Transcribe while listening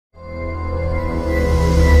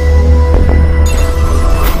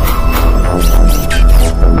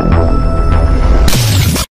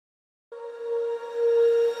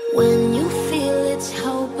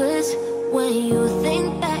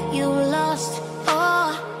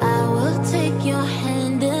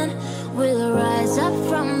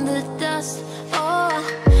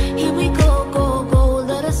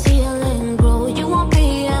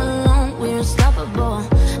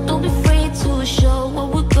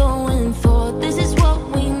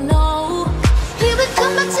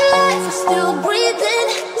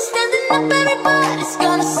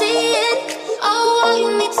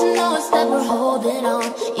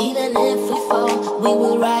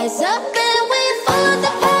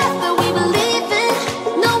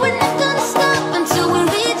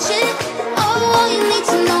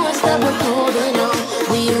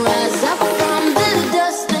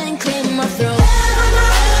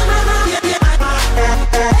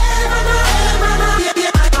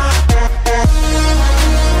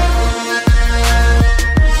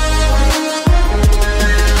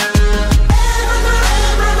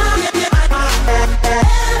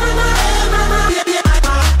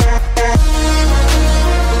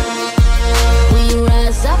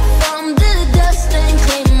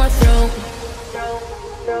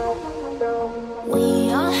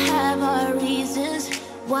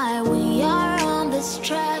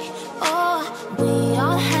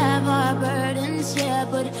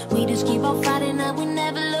good. We just keep on fighting and we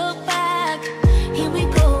never look back. Here we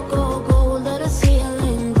go, go, go, let us heal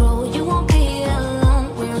and grow. You won't be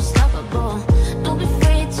alone, we're unstoppable. Don't be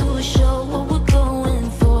afraid to show what we're going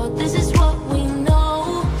for. This is what we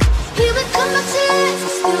know. Here we come, my tears,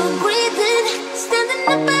 still breathing. Standing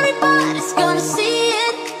up, everybody's gonna see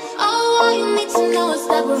it. Oh, all you need to know is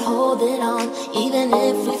that we're holding on. Even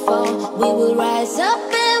if we fall, we will rise up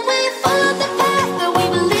and we follow the path that we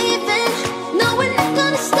believe in. No, we're not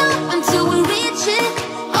gonna stop until we reach it.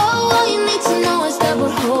 Oh, all you need to know is that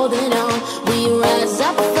we're holding on. We rise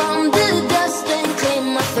up from the dust and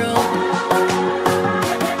claim our throne.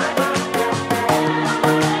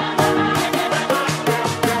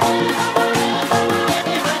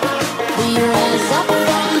 We rise up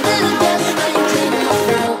from the dust and claim our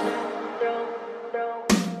throne.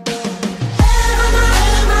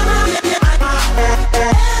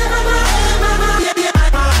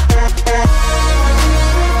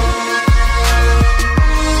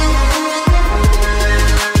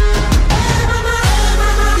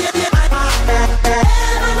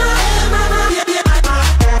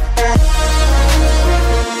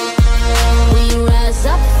 We rise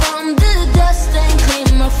up from the dust and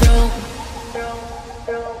claim our throne.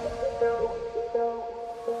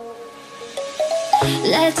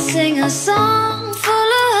 Let's sing a song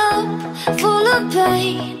full of hope, full of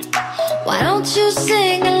pain. Why don't you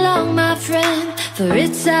sing along, my friend? For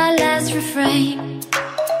it's our last refrain.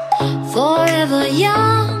 Forever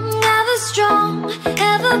young, ever strong,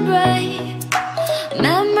 ever brave.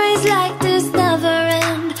 Memories like this never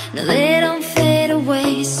end. No, they don't fade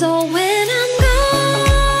away. So when I'm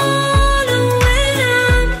gone, oh, when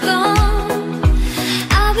I'm gone,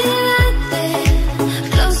 I'll be right there,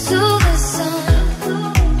 close to the sun.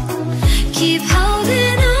 Keep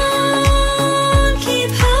holding on,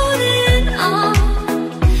 keep holding on.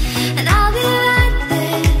 And I'll be right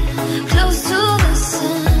there, close to the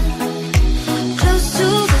sun, close to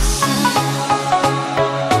the sun.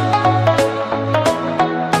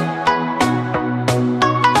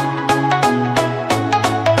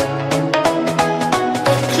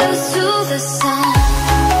 Close to the sun.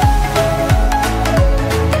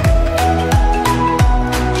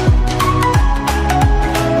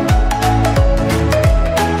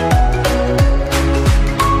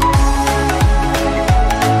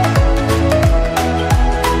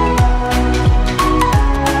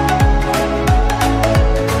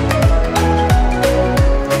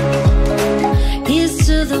 Here's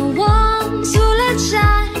to the ones who let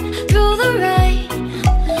shine through the rain,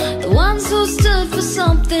 the ones who stood for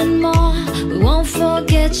something more. We won't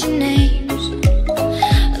forget your names.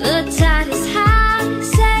 The tide is high,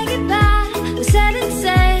 say goodbye, we're setting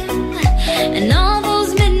sail. And all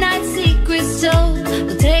those midnight secrets told,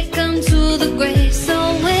 we'll take them to the grave. So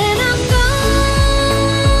when I'm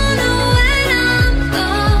gone, oh, when I'm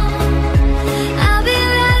gone, I'll be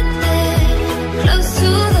right there, close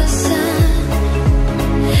to the sun.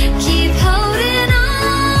 Keep holding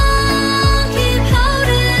on, keep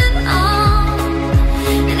holding on.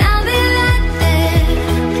 And I'll be right there,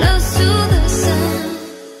 close to the sun,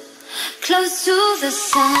 close to the sun. Close to the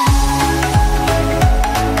sun.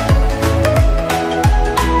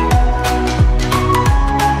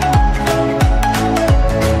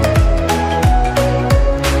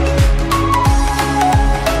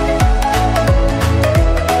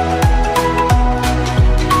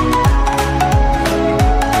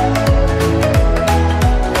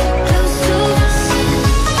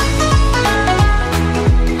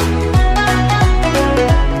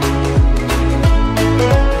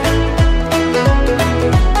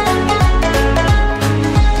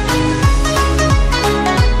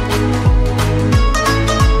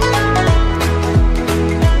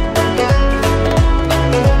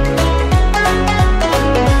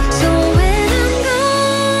 So when I'm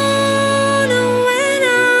gone, oh, when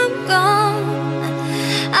I'm gone,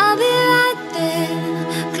 I'll be right there,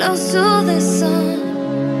 close to the sun.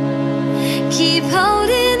 Keep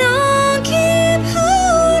holding on, keep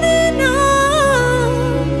holding on.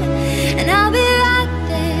 And I'll be right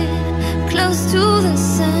there, close to the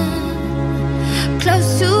sun,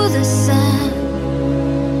 close to the sun.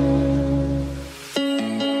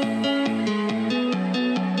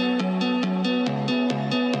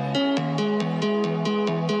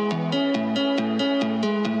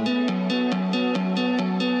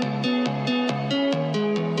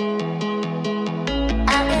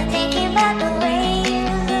 I've been thinking about the way you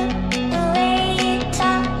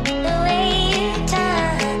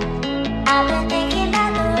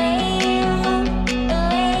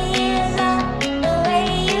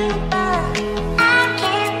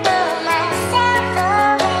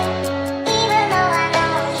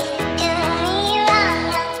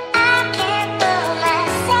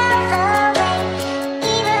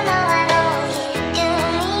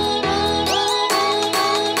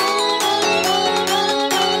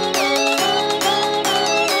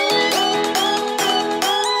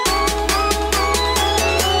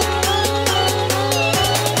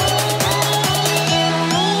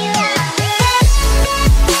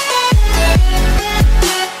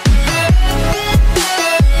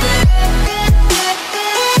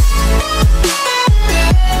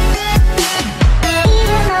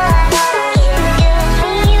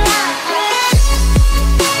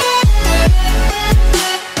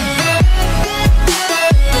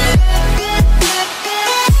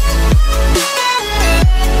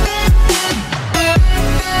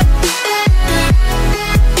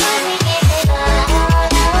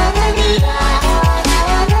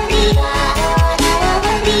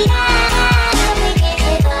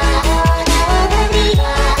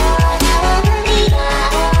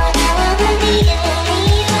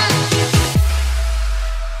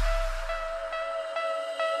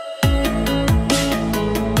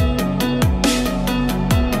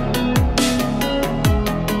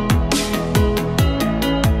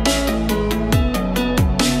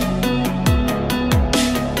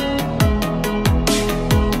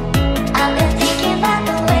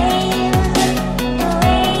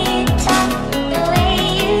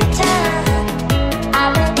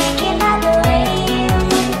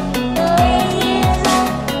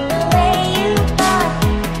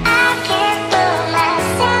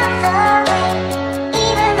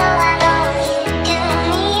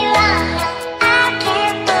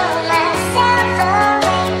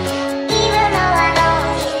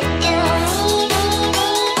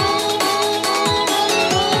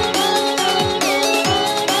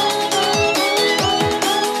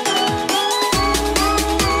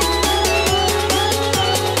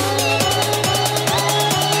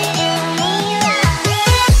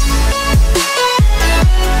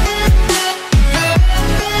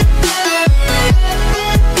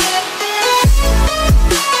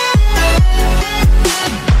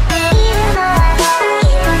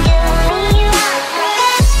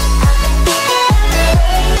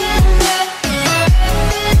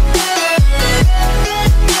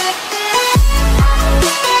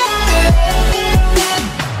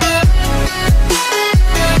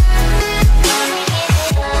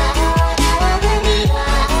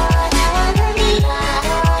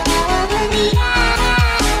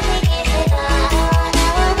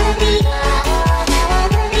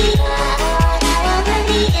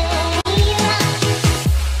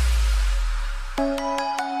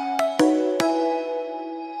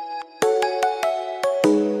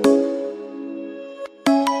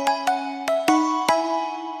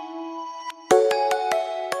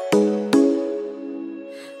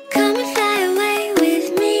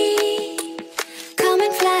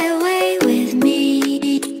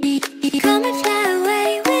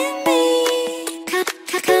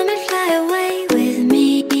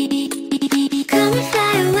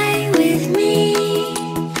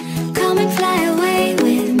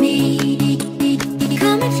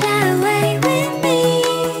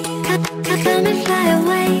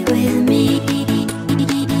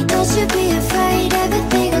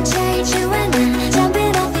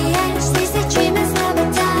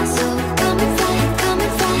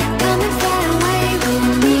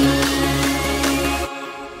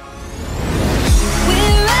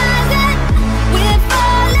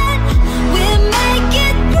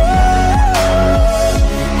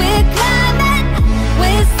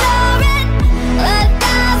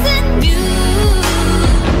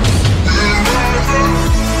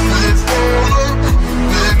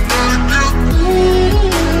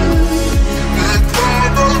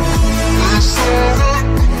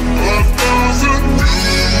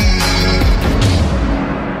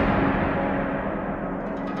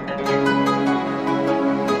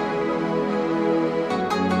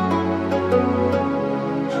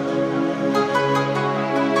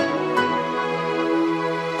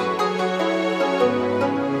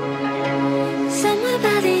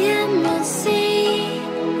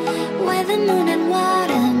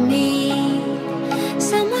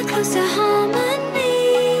we're close to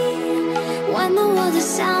harmony, when the world is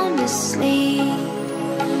sound asleep,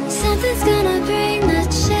 something's gonna bring the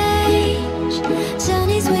change.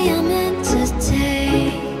 Journeys we are meant to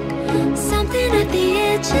take, something at the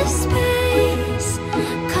edge of space,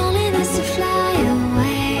 calling us to fly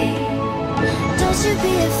away. Don't you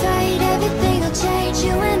be afraid, everything will change.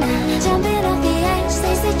 You and I, jumping off the edge.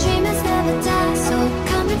 They say dreamers never die, so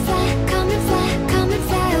come and fly, come and fly, come and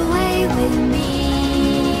fly away with me.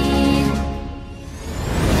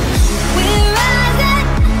 We're rising,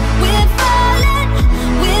 we're falling,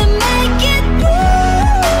 we're making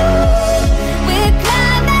through. We're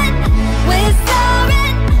climbing, we're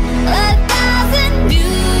soaring, 1,000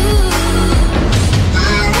 views.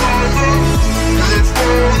 We're rising, we're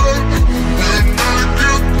falling, we're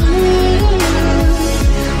making through.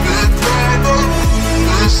 We're climbing,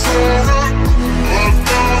 we're soaring,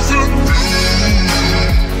 1,000 views.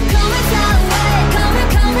 Come and fly away,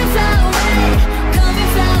 come and fly away, come and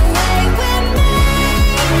fly away with me.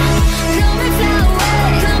 Come and fly away,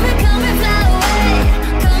 come and fly away,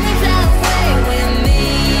 come and fly away with me.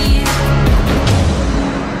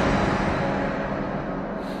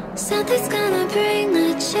 Something's gonna bring the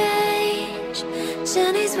change.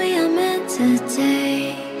 Journeys we are meant to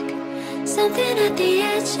take, something at the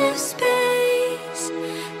edge of space,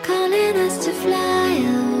 calling us to fly